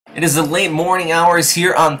It is the late morning hours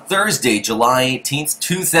here on Thursday, July 18th,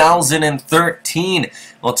 2013.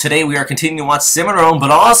 Well, today we are continuing to watch Cimaron,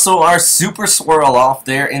 but also our super swirl off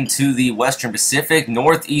there into the Western Pacific,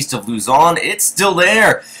 northeast of Luzon. It's still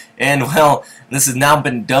there. And, well, this has now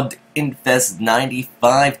been dubbed Infest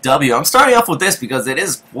 95W. I'm starting off with this because it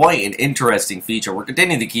is quite an interesting feature. We're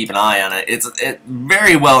continuing to keep an eye on it. It's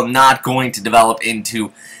very well not going to develop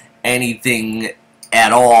into anything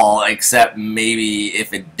at all, except maybe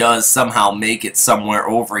if it does somehow make it somewhere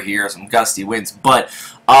over here, some gusty winds. But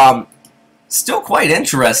still quite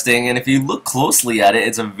interesting, and if you look closely at it,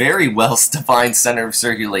 it's a very well-defined center of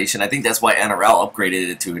circulation. I think that's why NRL upgraded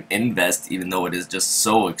it to an Invest, even though it is just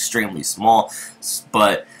so extremely small.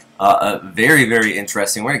 But very, very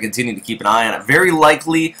interesting. We're going to continue to keep an eye on it. Very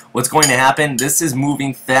likely what's going to happen, this is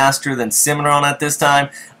moving faster than Cimaron at this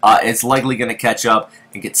time. It's likely going to catch up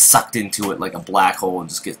and get sucked into it like a black hole and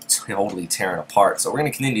just get totally tearing apart. So we're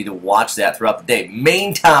going to continue to watch that throughout the day.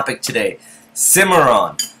 Main topic today,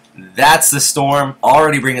 Cimaron. That's the storm,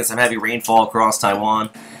 already bringing some heavy rainfall across Taiwan.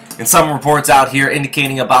 And some reports out here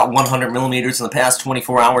indicating about 100 millimeters in the past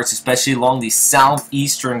 24 hours, especially along the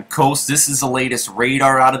southeastern coast. This is the latest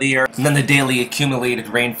radar out of the air. And then the daily accumulated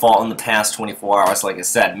rainfall in the past 24 hours, like I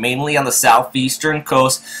said, mainly on the southeastern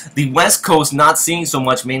coast. The west coast not seeing so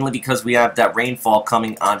much, mainly because we have that rainfall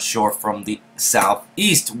coming onshore from the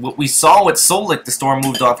southeast. What we saw with Solik, the storm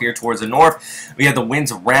moved off here towards the north. We had the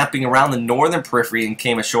winds wrapping around the northern periphery and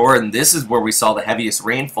came ashore, and this is where we saw the heaviest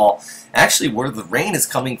rainfall. Actually, where the rain is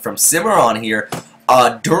coming from Cimaron here,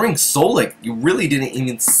 during Solik, you really didn't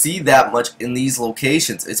even see that much in these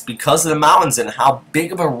locations. It's because of the mountains and how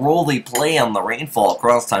big of a role they play on the rainfall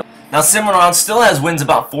across time. Now, Cimaron still has winds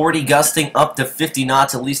about 40, gusting up to 50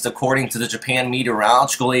 knots, at least according to the Japan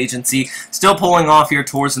Meteorological Agency. Still pulling off here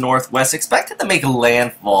towards the northwest. Expected to make a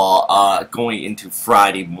landfall going into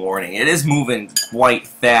Friday morning. It is moving quite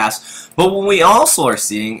fast. But what we also are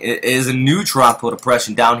seeing is a new tropical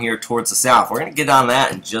depression down here towards the south. We're going to get on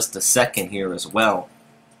that in just a second here as well.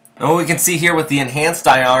 And what we can see here with the enhanced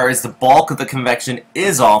IR is the bulk of the convection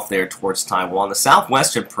is off there towards Taiwan. The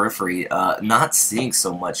southwestern periphery, not seeing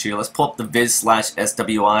so much here. Let's pull up the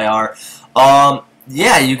Viz/SWIR.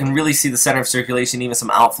 Yeah, you can really see the center of circulation, even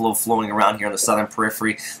some outflow flowing around here on the southern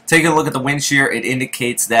periphery. Take a look at the wind shear. It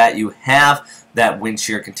indicates that you have that wind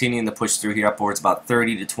shear continuing to push through here upwards about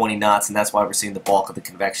 30 to 20 knots, and that's why we're seeing the bulk of the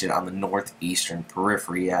convection on the northeastern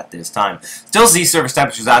periphery at this time. Still see surface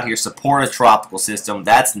temperatures out here support a tropical system.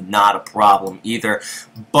 That's not a problem either,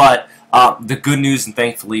 but the good news, and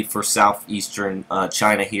thankfully for southeastern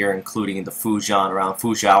China here, including in the Fujian, around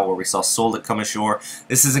Fuzhou, where we saw Solik come ashore,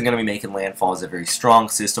 this isn't going to be making landfall as a very strong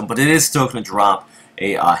system, but it is still going to drop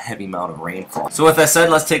a heavy amount of rainfall. So with that said,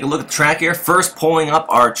 let's take a look at the track here. First, pulling up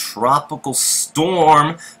our tropical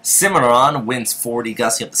storm Cimaron, winds 40,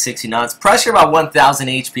 gusting up to 60 knots, pressure about 1,000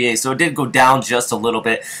 HPA, so it did go down just a little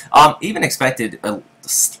bit. Even expected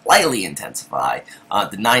slightly intensify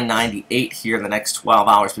the 998 here in the next 12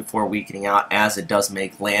 hours before weakening out as it does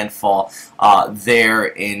make landfall there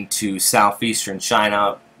into southeastern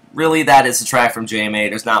China. Really, that is a track from JMA.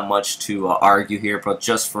 There's not much to argue here, but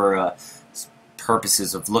just for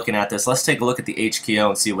purposes of looking at this, let's take a look at the HKO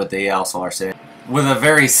and see what they also are saying. With a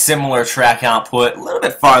very similar track output, a little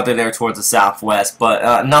bit farther there towards the southwest,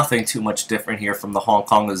 but nothing too much different here from the Hong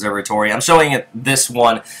Kong Observatory. I'm showing it this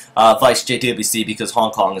one, Vice JWC, because Hong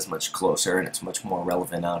Kong is much closer and it's much more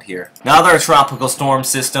relevant out here. Now, another tropical storm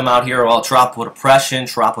system out here, well, Tropical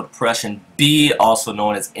Depression B, also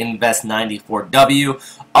known as Invest 94W.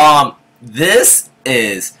 This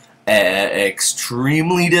is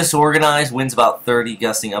extremely disorganized, winds about 30,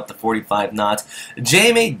 gusting up to 45 knots.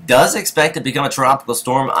 JMA does expect to become a tropical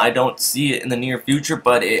storm. I don't see it in the near future,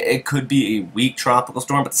 but it could be a weak tropical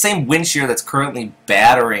storm. But the same wind shear that's currently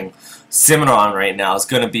battering Cimaron right now is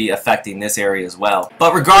going to be affecting this area as well.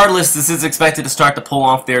 But regardless, this is expected to start to pull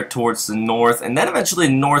off there towards the north, and then eventually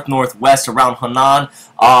north-northwest around Henan.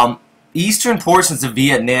 Eastern portions of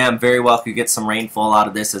Vietnam very well could get some rainfall out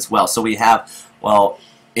of this as well. So we have, well,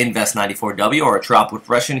 Invest 94W, or a tropical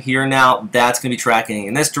depression here now. That's going to be tracking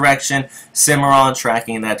in this direction. Cimaron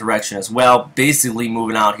tracking in that direction as well. Basically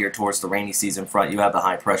moving out here towards the rainy season front. You have the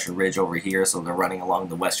high pressure ridge over here, so they're running along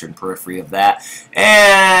the western periphery of that.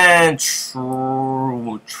 And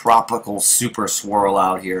tropical super swirl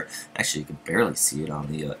out here. Actually, you can barely see it on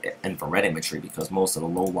the infrared imagery because most of the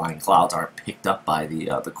low-lying clouds aren't picked up by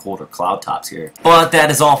the colder cloud tops here. But that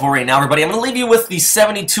is all for right now, everybody. I'm going to leave you with the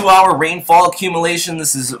 72-hour rainfall accumulation.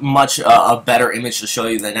 This is much a better image to show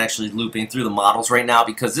you than actually looping through the models right now,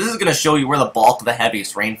 because this is going to show you where the bulk of the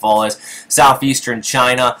heaviest rainfall is. Southeastern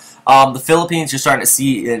China. The Philippines, you're starting to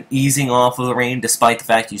see an easing off of the rain, despite the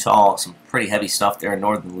fact you saw some pretty heavy stuff there in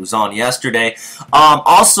northern Luzon yesterday.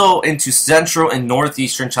 Also into central and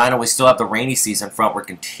northeastern China, we still have the rainy season front we're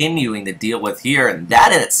continuing to deal with here, and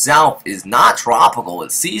that in itself is not tropical,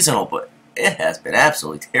 it's seasonal, but it has been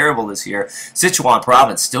absolutely terrible this year. Sichuan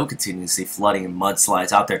Province still continuing to see flooding and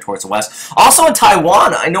mudslides out there towards the west. Also in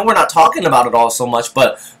Taiwan, I know we're not talking about it all so much,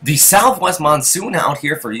 but the South West Monsoon out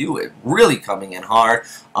here for you is really coming in hard.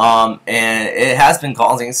 And it has been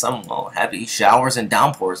causing some heavy showers and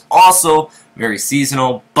downpours. Also very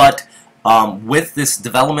seasonal, but with this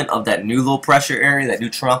development of that new low pressure area, that new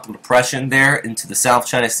tropical depression there into the South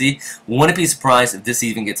China Sea, wouldn't be surprised if this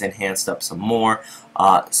even gets enhanced up some more.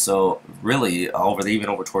 So really, even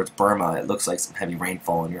over towards Burma, it looks like some heavy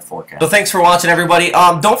rainfall in your forecast. So thanks for watching, everybody.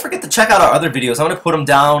 Don't forget to check out our other videos. I'm going to put them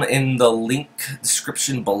down in the link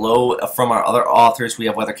description below from our other authors. We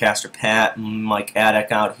have weathercaster Pat, Mike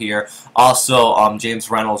Adek out here. Also, James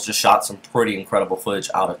Reynolds just shot some pretty incredible footage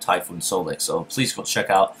out of Typhoon Solik. So please go check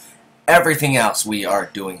out everything else we are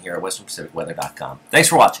doing here at westernpacificweather.com. Thanks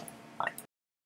for watching.